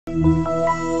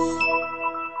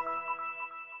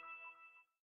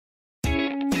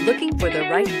Looking for the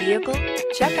right vehicle?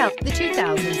 Check out the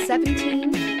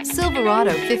 2017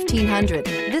 Silverado 1500.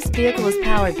 This vehicle is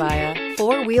powered by a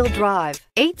four-wheel drive,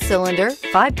 8-cylinder,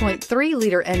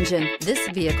 5.3-liter engine. This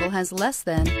vehicle has less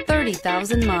than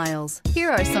 30,000 miles.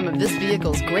 Here are some of this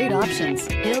vehicle's great options: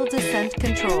 hill descent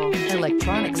control,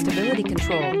 electronic stability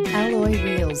control, alloy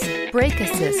wheels, brake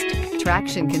assist,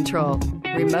 traction control,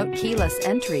 remote keyless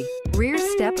entry, rear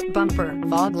step bumper,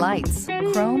 fog lights,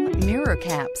 chrome mirror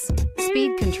caps,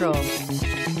 speed control.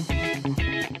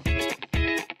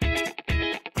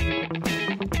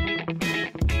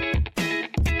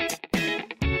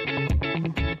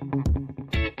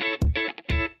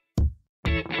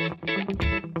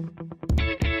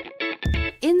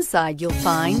 Inside you'll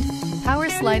find power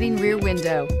sliding rear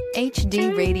window,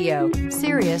 HD radio,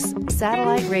 Sirius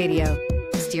satellite radio,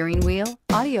 steering wheel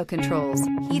audio controls,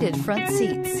 heated front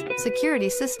seats, security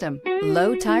system,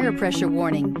 low tire pressure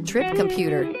warning, trip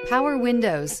computer, power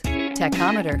windows,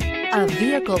 tachometer. A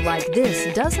vehicle like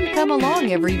this doesn't come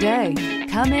along every day.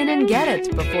 Come in and get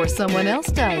it before someone else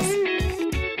does.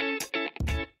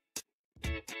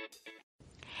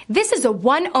 This is a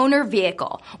one-owner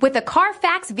vehicle with a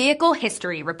Carfax Vehicle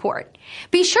History Report.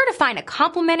 Be sure to find a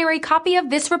complimentary copy of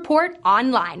this report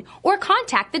online or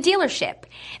contact the dealership.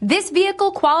 This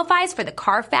vehicle qualifies for the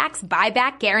Carfax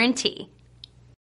Buyback Guarantee.